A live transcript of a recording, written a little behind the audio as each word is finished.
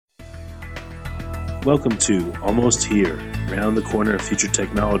Welcome to Almost Here, Round the Corner Future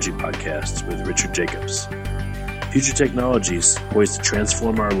Technology podcast with Richard Jacobs. Future technologies poised to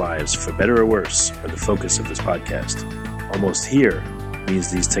transform our lives for better or worse are the focus of this podcast. Almost here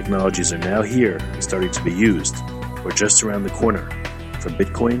means these technologies are now here and starting to be used, or just around the corner, from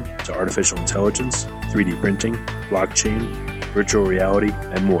Bitcoin to artificial intelligence, 3D printing, blockchain, virtual reality,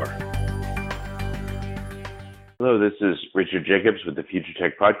 and more. Hello, this is Richard Jacobs with the Future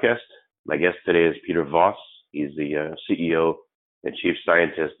Tech Podcast. My guest today is Peter Voss. He's the CEO and Chief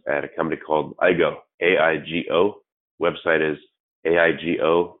Scientist at a company called Aigo, AIGO. Website is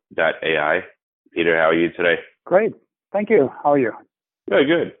aigo.ai. Peter, how are you today? Great. Thank you. How are you?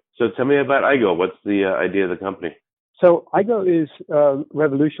 Good. So tell me about Aigo. What's the idea of the company? So Aigo is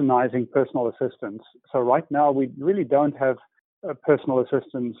revolutionizing personal assistance. So right now, we really don't have personal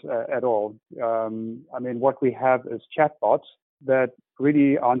assistants at all. What we have is chatbots that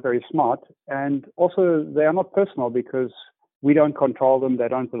really aren't very smart. And also, they are not personal because we don't control them. They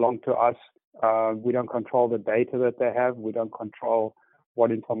don't belong to us. We don't control the data that they have. We don't control what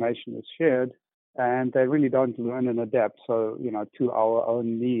information is shared. And they really don't learn and adapt, to our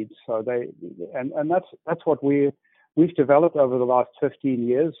own needs. So that's what we've developed over the last 15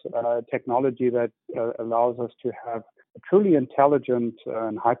 years, technology that allows us to have a truly intelligent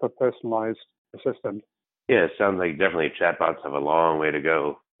and hyper-personalized assistant. Yeah, it sounds like definitely chatbots have a long way to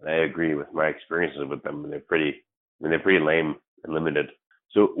go. I agree with my experiences with them. They're pretty lame and limited.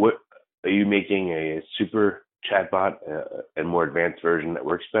 So what are you making a super chatbot, a more advanced version that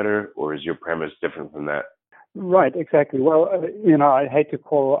works better, or is your premise different from that? Right, exactly. Well, I hate to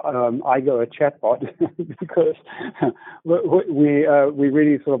call Aigo a chatbot because we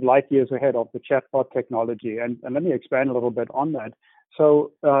really sort of light years ahead of the chatbot technology. And let me expand a little bit on that.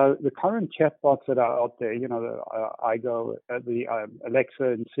 So the current chatbots that are out there, the Aigo, the Alexa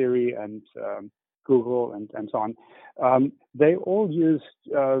and Siri and Google and so on, they all use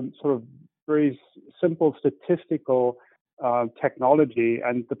sort of very simple statistical technology.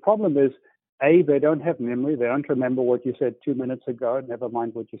 And the problem is, they don't have memory. They don't remember what you said 2 minutes ago, never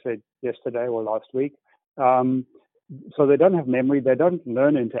mind what you said yesterday or last week. So they don't have memory. They don't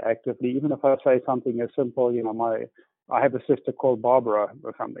learn interactively. Even if I say something as simple, I have a sister called Barbara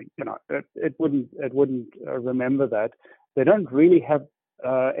or something, it wouldn't remember that. They don't really have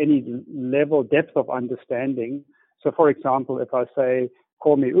any depth of understanding. So, for example, if I say,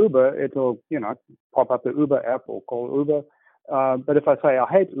 call me Uber, it'll, pop up the Uber app or call Uber. But if I say I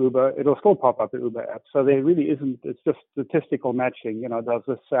hate Uber, it'll still pop up the Uber app. So there really isn't, it's just statistical matching. Does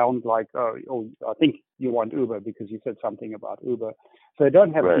this sound like, oh, I think you want Uber because you said something about Uber. So they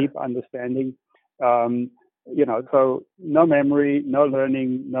don't have deep understanding. So no memory, no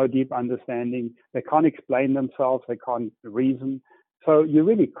learning, no deep understanding. They can't explain themselves. They can't reason. So you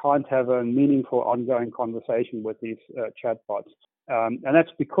really can't have a meaningful ongoing conversation with these chatbots. And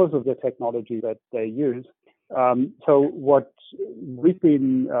that's because of the technology that they use. So what we've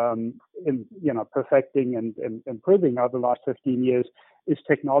been, perfecting and improving over the last 15 years is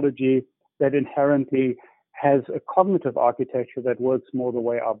technology that inherently has a cognitive architecture that works more the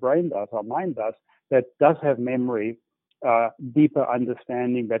way our brain does, our mind does, that does have memory, deeper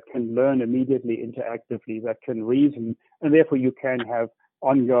understanding, that can learn immediately, interactively, that can reason, and therefore you can have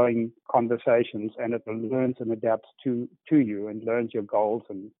ongoing conversations, and it learns and adapts to you and learns your goals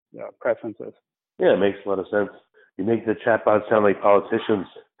and preferences. Yeah, it makes a lot of sense. You make the chatbots sound like politicians.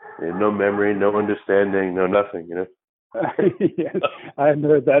 They have no memory, no understanding, no nothing, Yes, I haven't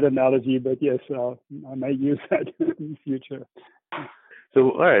heard that analogy, but yes, I may use that in the future.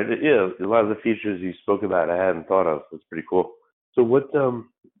 So, all right, a lot of the features you spoke about I hadn't thought of. That's pretty cool. So what, do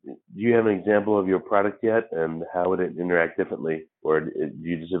you have an example of your product yet and how would it interact differently? Or do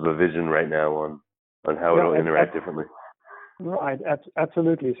you just have a vision right now on how it'll interact differently? Right,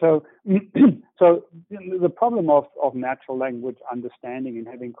 absolutely. So, so the problem of natural language understanding and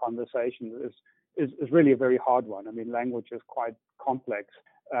having conversations is really a very hard one. I mean, language is quite complex,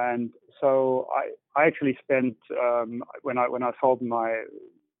 and so I actually spent when I sold my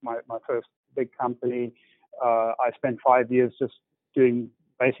first big company, I spent 5 years just doing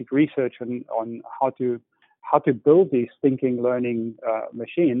basic research on how to build these thinking, learning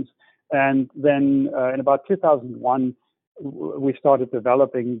machines, and then in about 2001. We started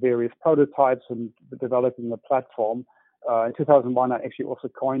developing various prototypes and developing a platform. In 2001, I actually also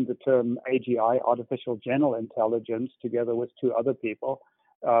coined the term AGI, Artificial General Intelligence, together with two other people,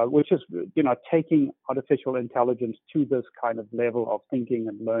 which is, taking artificial intelligence to this kind of level of thinking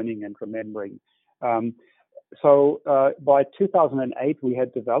and learning and remembering. by 2008, we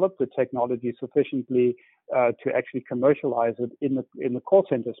had developed the technology sufficiently to actually commercialize it in the call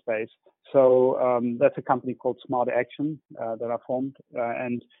center space. So that's a company called Smart Action that I formed,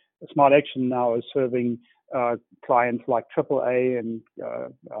 and Smart Action now is serving clients like AAA and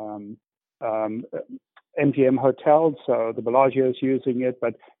MGM hotels. So the Bellagio is using it.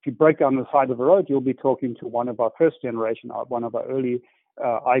 But if you break down the side of the road, you'll be talking to one of our first generation, one of our early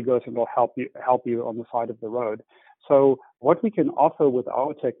IGOs, and will help you on the side of the road. So what we can offer with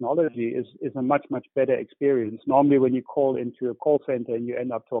our technology is a much better experience. Normally, when you call into a call center and you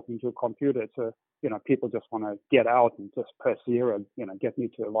end up talking to a computer, so people just want to get out and just press zero, get me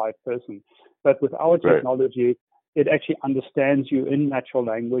to a live person. But with our technology, it actually understands you in natural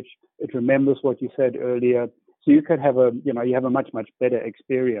language. It remembers what you said earlier, so you can have you have a much better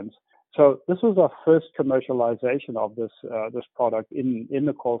experience. So this was our first commercialization of this product in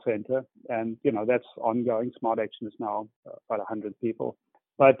the call center, and that's ongoing. Smart Action is now about 100 people.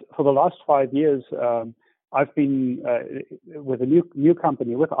 But for the last 5 years, I've been with a new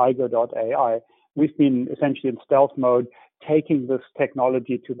company, with Igo.ai. We've been essentially in stealth mode, taking this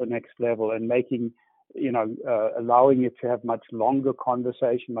technology to the next level and making, allowing it to have much longer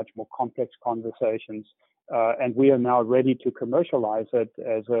conversation, much more complex conversations, and we are now ready to commercialize it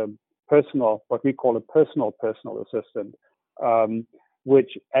as what we call a personal assistant,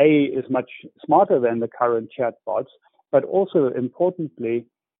 which is much smarter than the current chatbots, but also importantly,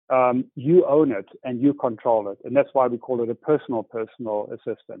 you own it and you control it. And that's why we call it a personal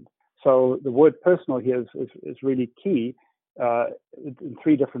assistant. So the word personal here is really key in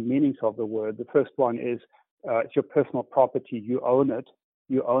three different meanings of the word. The first one is it's your personal property. You own it,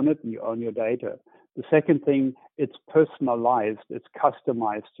 and you own your data. The second thing, it's personalized, it's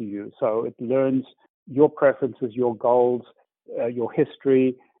customized to you. So it learns your preferences, your goals, your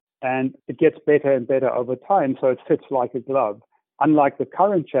history, and it gets better and better over time. So it fits like a glove, unlike the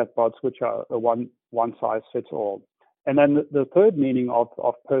current chatbots, which are a one size fits all. And then the third meaning of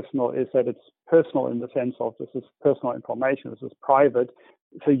personal is that it's personal in the sense of this is personal information, this is private.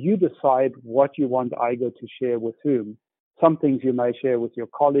 So you decide what you want Igo to share with whom. Some things you may share with your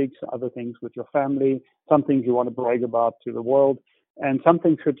colleagues, other things with your family, some things you want to brag about to the world, and some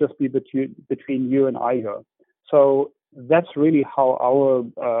things should just be between you and Igo. So that's really how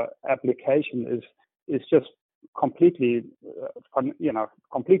our application is just completely,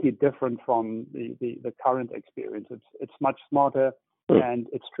 completely different from the current experience. It's much smarter, and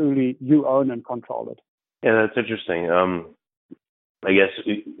it's truly you own and control it. Yeah, that's interesting. I guess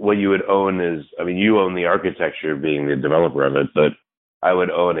what you would own is, you own the architecture being the developer of it, but I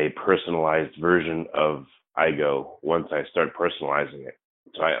would own a personalized version of Igo once I start personalizing it.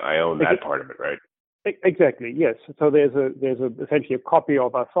 So I own that part of it, right? Exactly, yes. So there's essentially a copy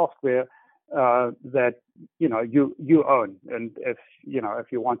of our software that you own, and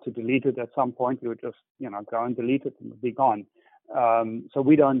if you want to delete it at some point, you would just go and delete it and be gone. So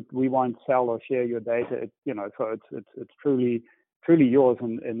we won't sell or share your data. So it's truly yours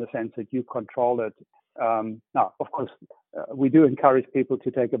in the sense that you control it. Now, of course, we do encourage people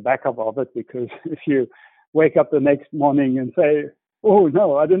to take a backup of it, because if you wake up the next morning and say, "Oh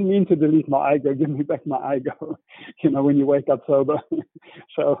no, I didn't mean to delete my Igo, give me back my Igo," when you wake up sober.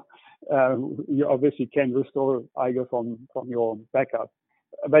 So you obviously can restore Igo from your backup.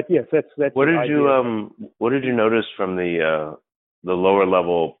 But yes, that's what did you notice from the lower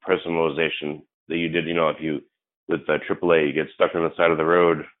level personalization that you did? If you with AAA, you get stuck on the side of the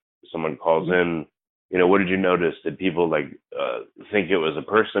road, someone calls in. What did you notice? Did people think it was a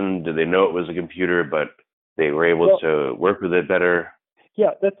person? Did they know it was a computer, but they were able to work with it better?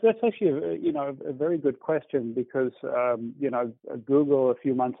 Yeah, that's actually a very good question, because Google a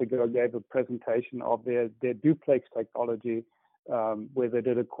few months ago gave a presentation of their duplex technology, where they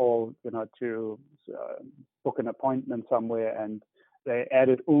did a call to book an appointment somewhere, and they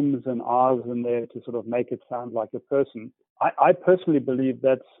added ums and ahs in there to sort of make it sound like a person. I personally believe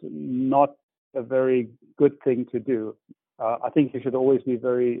that's not a very good thing to do. I think you should always be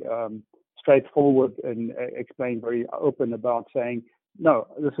very straightforward and explain very open about saying, no,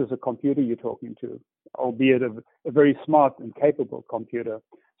 this is a computer you're talking to, albeit a very smart and capable computer.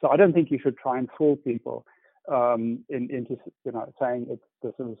 So I don't think you should try and fool people into saying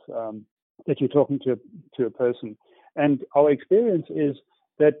this is that you're talking to a person. And our experience is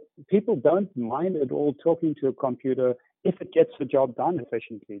that people don't mind at all talking to a computer if it gets the job done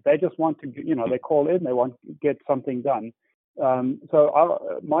efficiently. They just want to, they call in, they want to get something done.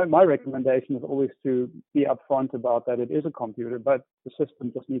 So my recommendation is always to be upfront about that it is a computer, but the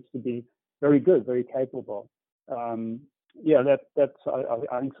system just needs to be very good, very capable. That's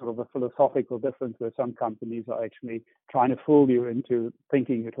I think sort of a philosophical difference where some companies are actually trying to fool you into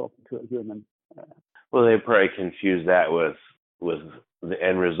thinking you're talking to a human. Well, they probably confuse that with the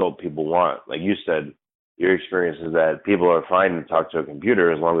end result people want. Like you said, your experience is that people are fine to talk to a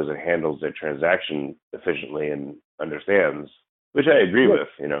computer as long as it handles their transaction efficiently and understands, which I agree with,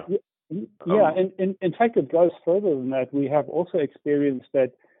 you know. And in fact, it goes further than that. We have also experienced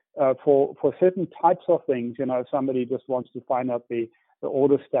that for certain types of things, you know, if somebody just wants to find out the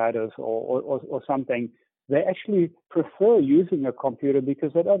order status or something, they actually prefer using a computer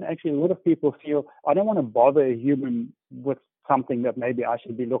because they don't actually, a lot of people feel, I don't want to bother a human with something that maybe I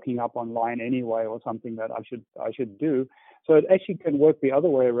should be looking up online anyway, or something that I should do. So it actually can work the other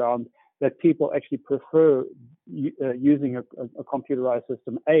way around, that people actually prefer using a computerized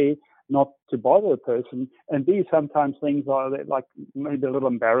system, A, not to bother a person, and B, sometimes things are like maybe a little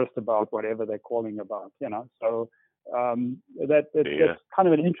embarrassed about whatever they're calling about, you know. So that's kind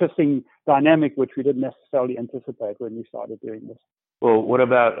of an interesting dynamic which we didn't necessarily anticipate when we started doing this. Well, what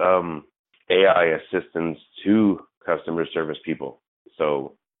about AI assistance to customer service people?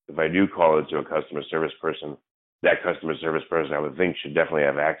 So if I do call into a customer service person, that customer service person, I would think, should definitely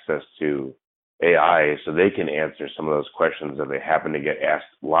have access to AI so they can answer some of those questions that they happen to get asked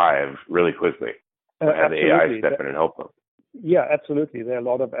live really quickly. Have the AI step in and help them. Yeah, absolutely. There are a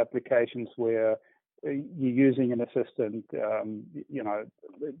lot of applications where you're using an assistant,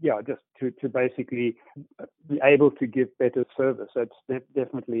 just to basically be able to give better service. That's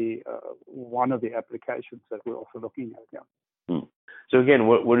definitely one of the applications that we're also looking at. Yeah. So again,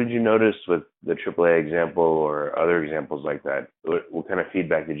 what did you notice with the AAA example or other examples like that? What kind of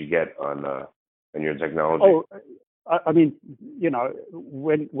feedback did you get on your technology? Oh, I mean, you know,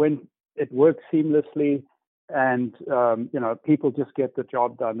 when it works seamlessly and, people just get the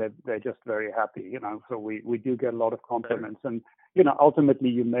job done, they're just very happy, you know. So we do get a lot of compliments. And, you know, ultimately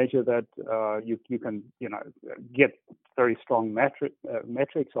you measure that you can, you know, get very strong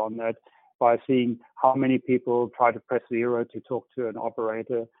metrics on that by seeing how many people try to press 0 to talk to an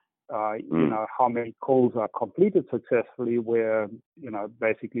operator, you know, how many calls are completed successfully where, you know,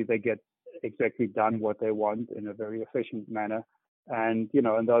 basically they get exactly done what they want in a very efficient manner. And, you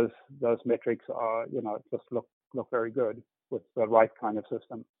know, and those metrics are, you know, just look very good with the right kind of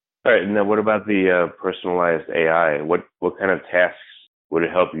system. All right. And then what about the personalized AI? What kind of tasks would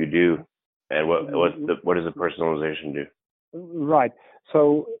it help you do? And what does the personalization do? Right.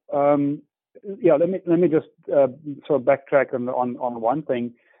 So, let me just sort of backtrack on one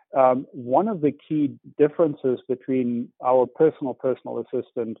thing. One of the key differences between our personal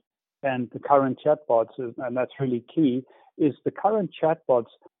assistant and the current chatbots, and that's really key, is the current chatbots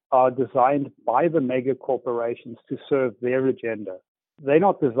are designed by the mega corporations to serve their agenda. They're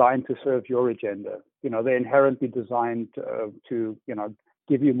not designed to serve your agenda. You know, they're inherently designed to, you know,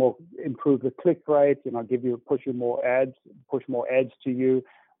 give you more, improve the click rate, you know, push more ads to you,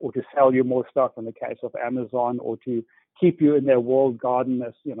 or to sell you more stuff in the case of Amazon, or to keep you in their walled garden,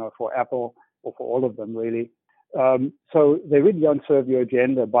 as, you know, for Apple or for all of them really. So they really don't serve your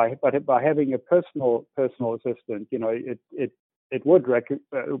agenda by having a personal assistant. You know, it would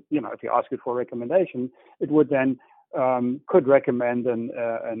you know, if you ask it for a recommendation, it would then could recommend an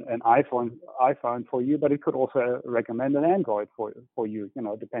iPhone for you, but it could also recommend an Android for you. You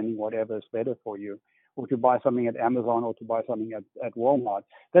know, depending whatever is better for you, or to buy something at Amazon or to buy something at Walmart.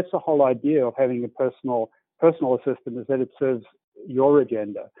 That's the whole idea of having a personal assistant, is that it serves your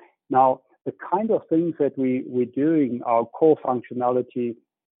agenda. Now, the kind of things that we're doing, our core functionality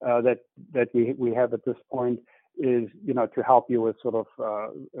that we have at this point is, you know, to help you with sort of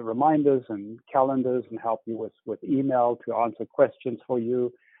reminders and calendars, and help you with email, to answer questions for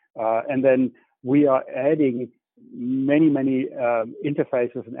you. And then we are adding many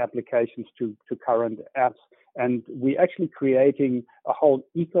interfaces and applications to current apps. And we're actually creating a whole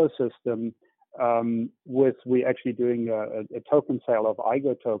ecosystem we're actually doing a token sale of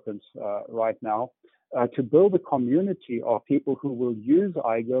Aigo tokens right now to build a community of people who will use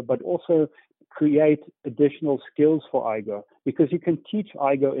Aigo, but also create additional skills for Aigo, because you can teach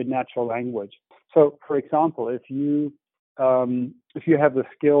Aigo in natural language. So, for example, if you have the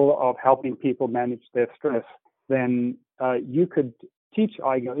skill of helping people manage their stress, then you could teach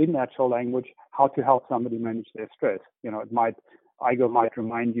Aigo in natural language how to help somebody manage their stress. You know, Aigo might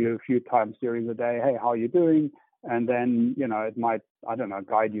remind you a few times during the day, hey, how are you doing? And then, you know, it might, I don't know,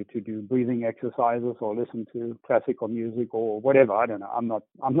 guide you to do breathing exercises or listen to classical music or whatever. I don't know.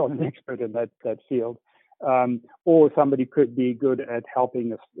 I'm not an expert in that field. Or somebody could be good at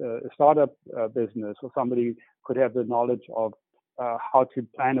helping a startup business, or somebody could have the knowledge of how to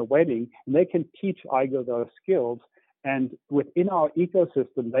plan a wedding, and they can teach Aigo those skills. And within our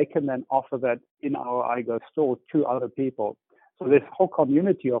ecosystem, they can then offer that in our IGO store to other people. So this whole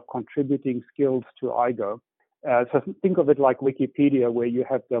community of contributing skills to IGO. So think of it like Wikipedia, where you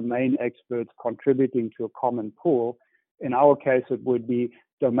have domain experts contributing to a common pool. In our case, it would be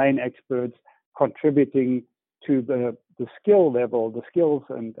domain experts contributing to the skill level, the skills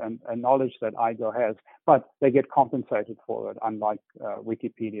and knowledge that IGO has, but they get compensated for it, unlike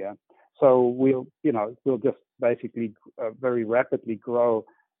Wikipedia. So we'll just basically very rapidly grow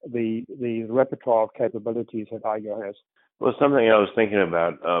the repertoire of capabilities that IGO has. Well, something I was thinking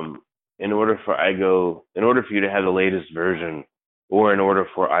about, in order for you to have the latest version, or in order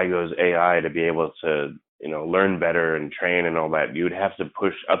for IGO's AI to be able to, learn better and train and all that, you would have to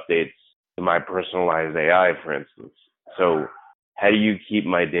push updates to my personalized AI, for instance. So how do you keep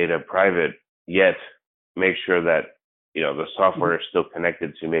my data private, yet make sure that, the software is still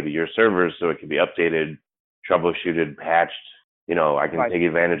connected to maybe your servers so it can be updated, troubleshooted, patched? I can take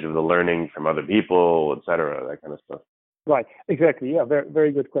advantage of the learning from other people, et cetera, that kind of stuff. Right, exactly. Yeah, very,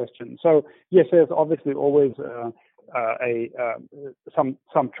 very good question. So yes, there's obviously always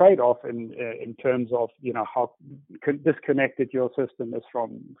some trade-off in terms of how disconnected your system is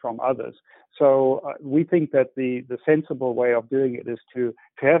from others. So we think that the sensible way of doing it is to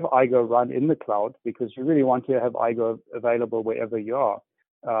have IGO run in the cloud, because you really want to have IGO available wherever you are.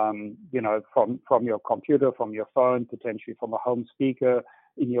 From your computer, from your phone, potentially from a home speaker,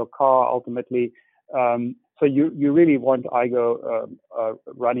 in your car, ultimately. So you really want IGO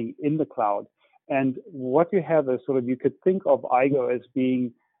running in the cloud. And what you have is you could think of IGO as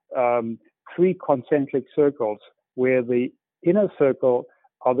being three concentric circles, where the inner circle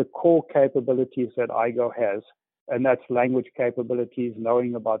are the core capabilities that IGO has. And that's language capabilities,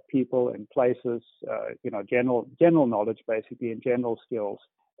 knowing about people and places, general knowledge, basically, and general skills.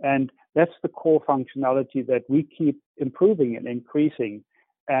 And that's the core functionality that we keep improving and increasing.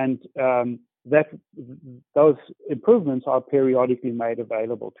 And those improvements are periodically made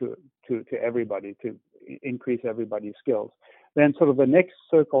available to everybody, to increase everybody's skills. Then the next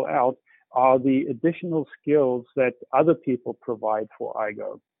circle out are the additional skills that other people provide for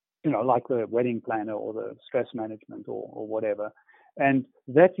IGO, like the wedding planner or the stress management or whatever. And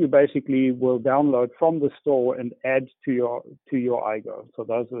that you basically will download from the store and add to your IGO. So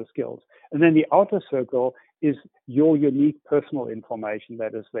those are the skills. And then the outer circle is your unique personal information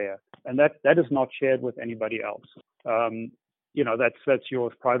that is there. And that is not shared with anybody else. That's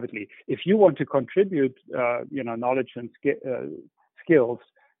yours privately. If you want to contribute, knowledge and skills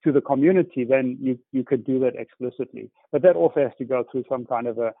to the community, then you could do that explicitly. But that also has to go through some kind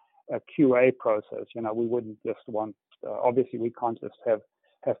of a QA process. We wouldn't just want, obviously we can't just have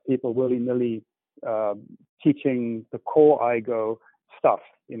people willy-nilly teaching the core IGO stuff,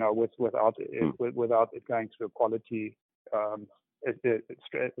 without it going through a quality,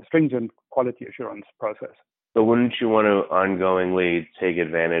 stringent quality assurance process. So wouldn't you want to ongoingly take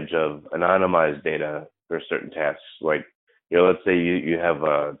advantage of anonymized data for certain tasks? Like, let's say you have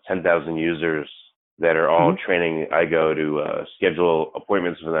 10,000 users that are all training IGO to schedule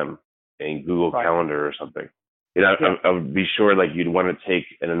appointments for them in Google Calendar or something. I would be sure you'd want to take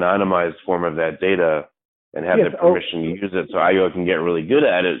an anonymized form of that data and have the permission to use it, so IGO can get really good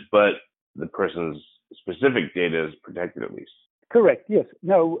at it, but the person's specific data is protected at least. Correct. Yes.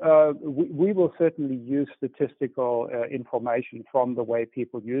 No. We will certainly use statistical information from the way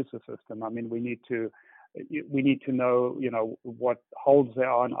people use the system. I mean, we need to know, what holes there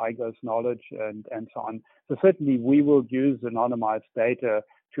are in IGO's knowledge and so on. So certainly we will use anonymized data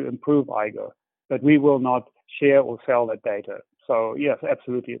to improve IGO, but we will not share or sell that data. So yes,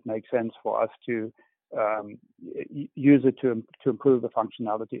 absolutely, it makes sense for us to use it to improve the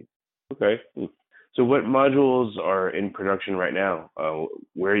functionality. Okay. So what modules are in production right now?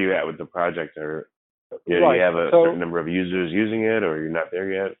 Where are you at with the project? Or do you have a certain number of users using it, or you're not there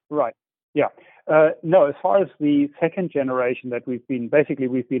yet? Right. Yeah. No, as far as the second generation that we've been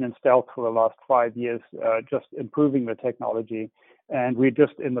in stealth for the last 5 years, just improving the technology. And we're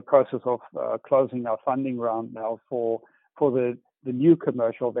just in the process of closing our funding round now for the new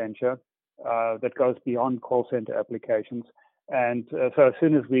commercial venture that goes beyond call center applications. And so as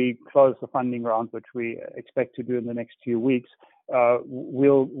soon as we close the funding round, which we expect to do in the next few weeks,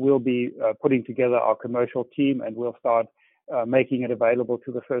 we'll be putting together our commercial team, and we'll start making it available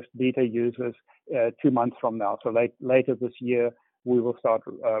to the first beta users 2 months from now. So later this year, we will start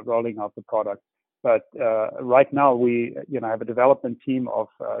rolling out the product. But right now, we have a development team of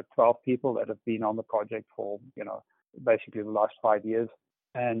 12 people that have been on the project for basically the last 5 years,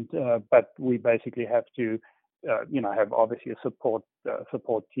 and but we basically have to have obviously a support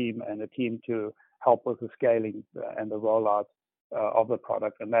team and a team to help with the scaling and the rollout of the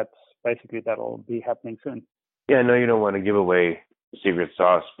product. And that's basically, that'll be happening soon. Yeah, I know you don't want to give away the secret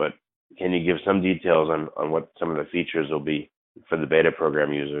sauce, but can you give some details on what some of the features will be for the beta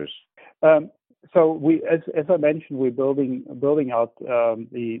program users? So we, as I mentioned, we're building out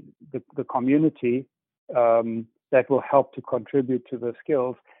the community that will help to contribute to the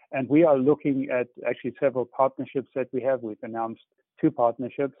skills. And we are looking at actually several partnerships that we have. We've announced 2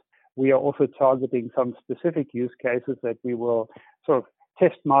 partnerships. We are also targeting some specific use cases that we will sort of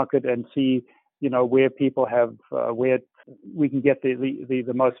test market and see, where people have, where we can get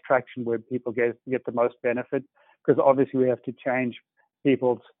the most traction, where people get the most benefit. Because obviously we have to change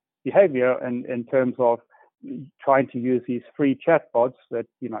people's behavior in terms of trying to use these free chatbots that,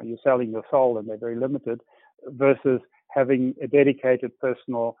 you're selling your soul and they're very limited, versus having a dedicated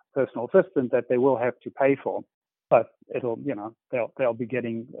personal assistant that they will have to pay for, but it'll, they'll be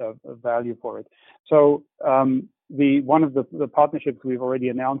getting a value for it. So one of the partnerships we've already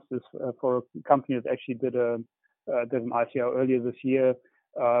announced is for a company that actually did an ICO earlier this year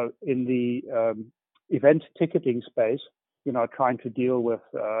in the event ticketing space, trying to deal with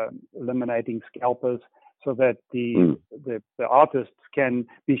eliminating scalpers, so that the artists can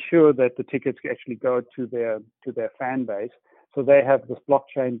be sure that the tickets actually go to their fan base. So they have this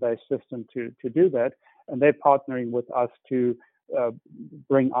blockchain-based system to do that, and they're partnering with us to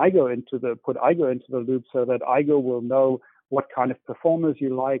put Aigo into the loop, so that Aigo will know what kind of performers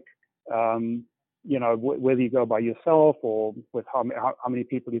you like, whether you go by yourself or with how many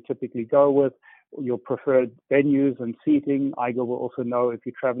people you typically go with, your preferred venues and seating. Aigo will also know if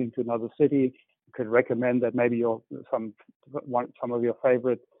you're traveling to another city. You could recommend that maybe some of your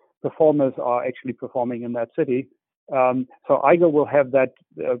favorite performers are actually performing in that city. So Aigo will have that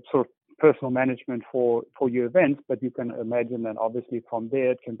sort of personal management for your events, but you can imagine that obviously from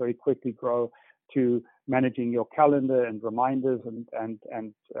there it can very quickly grow to managing your calendar and reminders and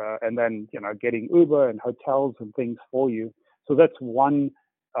then getting Uber and hotels and things for you. So that's one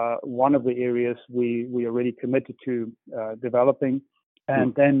of the areas we are really committed to developing.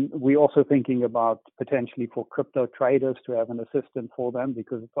 And then we're also thinking about potentially for crypto traders to have an assistant for them,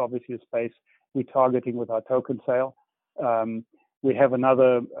 because it's obviously a space we're targeting with our token sale. We have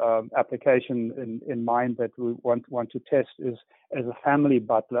another application in mind that we want to test is as a family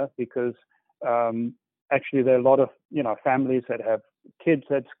butler, because actually there are a lot of families that have kids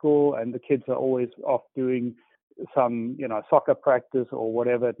at school, and the kids are always off doing some soccer practice or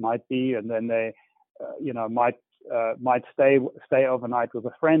whatever it might be, and then they might stay overnight with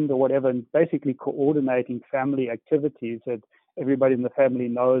a friend or whatever, and basically coordinating family activities that everybody in the family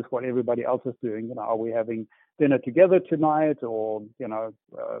knows what everybody else is doing. Are we having dinner together tonight, or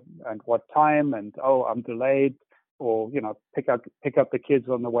and what time, and I'm delayed, or pick up the kids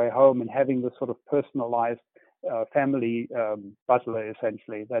on the way home, and having this sort of personalized family butler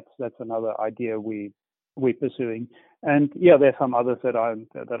essentially. That's another idea we're pursuing. And there's some others that are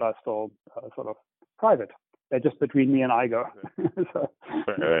still sort of private. They're just between me and Aigo. So.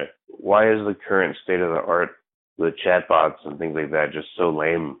 Right. Why is the current state of the art, the chatbots and things like that, just so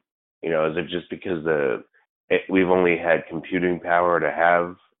lame? Is it just because we've only had computing power to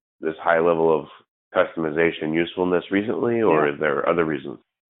have this high level of customization usefulness recently, or is there other reasons?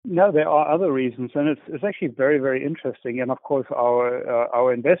 No, there are other reasons, and it's actually very, very interesting. And of course,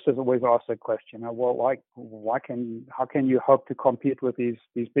 our investors always ask that question: well, how can you hope to compete with these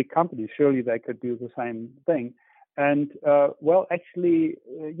big companies? Surely they could do the same thing. And actually,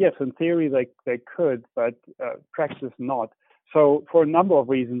 yes, in theory they could, but practice not. So for a number of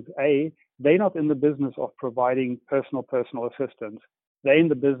reasons: A, they're not in the business of providing personal assistance. They're in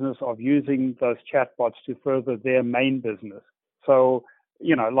the business of using those chatbots to further their main business. So,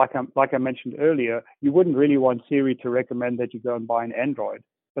 like I mentioned earlier, you wouldn't really want Siri to recommend that you go and buy an Android,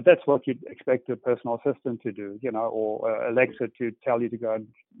 but that's what you'd expect a personal assistant to do, or Alexa to tell you to go and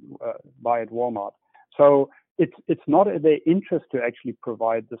buy at Walmart. So it's not in their interest to actually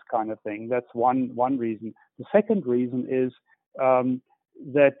provide this kind of thing. That's one reason. The second reason is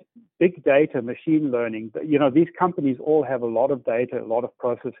that big data, machine learning, these companies all have a lot of data, a lot of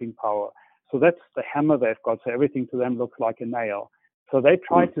processing power. So that's the hammer they've got. So everything to them looks like a nail. So they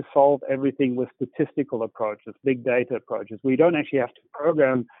try to solve everything with statistical approaches, big data approaches. We don't actually have to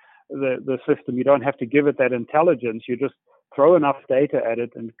program the system. You don't have to give it that intelligence. You just throw enough data at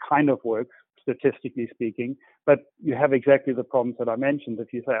it and it kind of works, statistically speaking. But you have exactly the problems that I mentioned.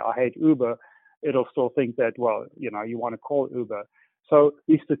 If you say, I hate Uber, it'll still think that, you want to call Uber. So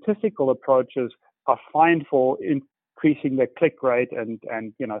these statistical approaches are fine for increasing the click rate and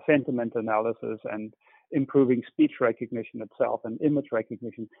sentiment analysis and improving speech recognition itself and image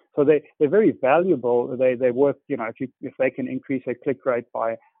recognition. So they're very valuable. They worth, if they can increase their click rate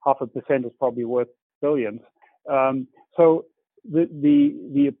by 0.5%, it's probably worth billions. So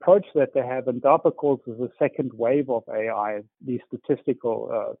the approach that they have, and DARPA calls this the second wave of AI, these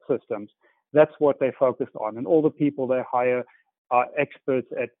statistical systems. That's what they focused on, and all the people they hire are experts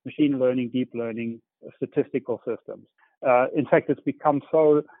at machine learning, deep learning, statistical systems. In fact, it's become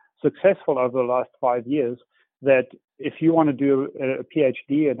so successful over the last 5 years that if you want to do a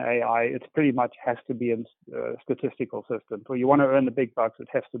PhD in AI, it pretty much has to be in statistical systems. Or you want to earn the big bucks, it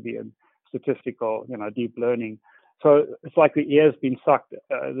has to be in statistical, deep learning. So it's like the air's been sucked,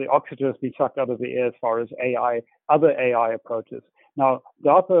 the oxygen has been sucked out of the air as far as AI, other AI approaches. Now,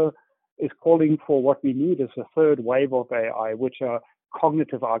 DARPA is calling for what we need is a third wave of AI, which are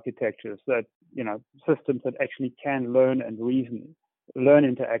cognitive architectures that, systems that actually can learn and reason, learn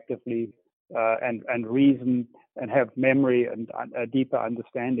interactively, and reason and have memory and a deeper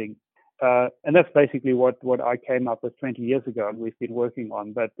understanding. And that's basically what I came up with 20 years ago and we've been working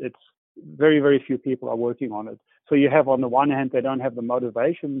on, but it's very, very few people are working on it. So you have, on the one hand, they don't have the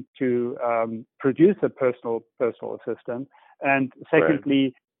motivation to produce a personal assistant. And secondly,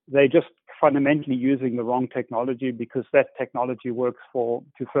 right, they're just fundamentally using the wrong technology because that technology works to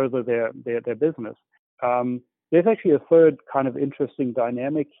further their business. There's actually a third kind of interesting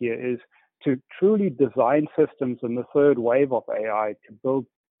dynamic here is to truly design systems in the third wave of AI to build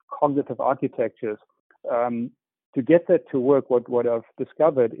cognitive architectures. To get that to work, what I've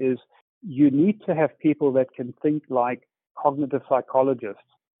discovered is you need to have people that can think like cognitive psychologists.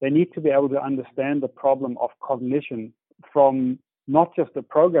 They need to be able to understand the problem of cognition from not just a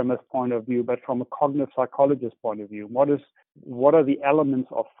programmer's point of view, but from a cognitive psychologist's point of view. What are the elements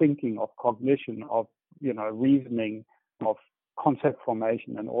of thinking, of cognition, of reasoning, of concept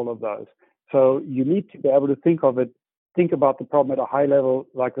formation, and all of those. So you need to be able to think about the problem at a high level,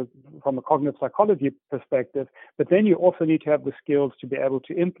 from a cognitive psychology perspective, but then you also need to have the skills to be able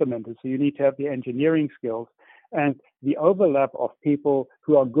to implement it. So you need to have the engineering skills, and the overlap of people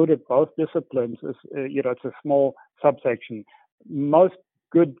who are good at both disciplines is, it's a small subsection. Most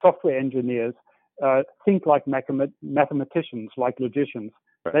good software engineers think like mathematicians, like logicians.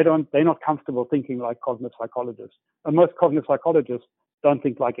 Right. They're not comfortable thinking like cognitive psychologists. And most cognitive psychologists don't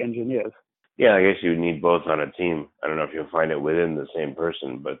think like engineers. Yeah, I guess you need both on a team. I don't know if you'll find it within the same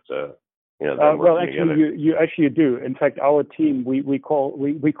person, but well, actually, you do. In fact, our team we call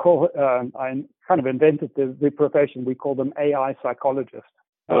I kind of invented the profession. We call them AI psychologists.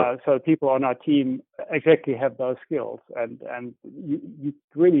 So people on our team exactly have those skills, and you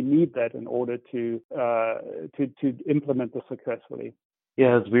really need that in order to implement this successfully.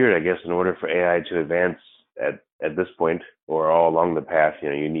 Yeah, it's weird. I guess in order for AI to advance at this point or all along the path,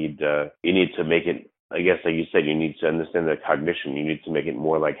 you need to make it. I guess, like you said, you need to understand the cognition. You need to make it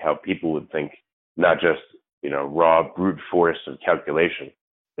more like how people would think, not just raw brute force of calculation.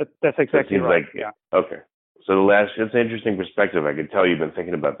 That's exactly right. Yeah. Okay. So it's an interesting perspective. I could tell you've been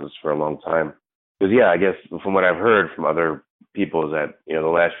thinking about this for a long time. Because, I guess from what I've heard from other people is that, the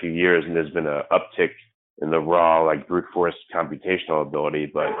last few years, and there's been an uptick in the raw, brute force computational ability,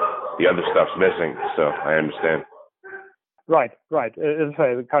 but the other stuff's missing. So I understand. Right. As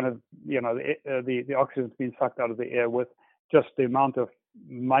I say, kind of, the oxygen's been sucked out of the air with just the amount of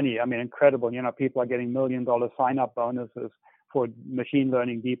money. I mean, incredible. People are getting $1 million sign-up bonuses for machine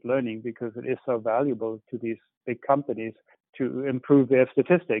learning, deep learning, because it is so valuable to these big companies to improve their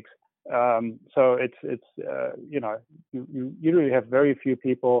statistics. So you really have very few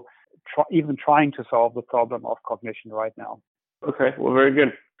people even trying to solve the problem of cognition right now. Okay, well, very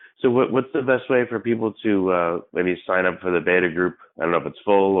good. So what's the best way for people to maybe sign up for the beta group? I don't know if it's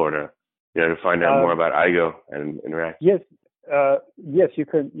full or to find out more about IGO and interact. Yes, you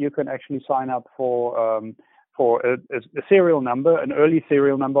can actually sign up for a serial number, an early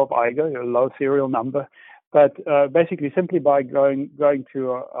serial number of IGO, a low serial number. But basically, simply by going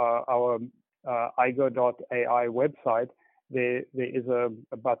to our IGO.ai website, there is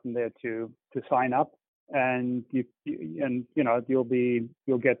a button there to sign up, and you'll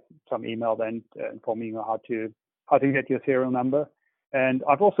get some email then informing you how to get your serial number. And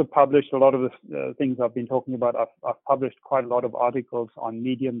I've also published a lot of the things I've been talking about. I've published quite a lot of articles on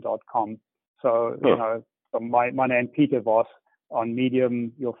Medium.com. So so my name Peter Voss on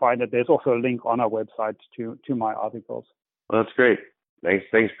Medium. You'll find that there's also a link on our website to my articles. Well, that's great. Thanks,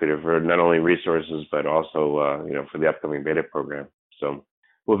 Peter, for not only resources but also for the upcoming beta program. So,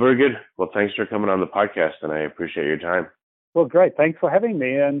 well, very good. Well, thanks for coming on the podcast, and I appreciate your time. Well, great. Thanks for having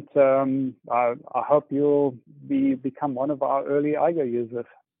me, and I hope you'll become one of our early IGO users.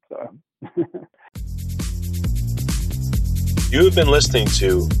 So. You have been listening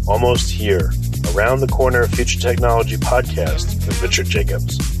to Almost Here, Around the Corner Future Technology podcast with Richard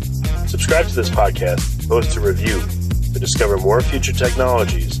Jacobs. Subscribe to this podcast, post a review to discover more future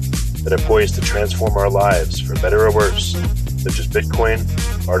technologies that are poised to transform our lives for better or worse, such as Bitcoin,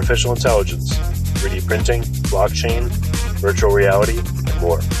 artificial intelligence, 3D printing, blockchain, virtual reality, and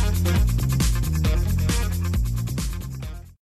more.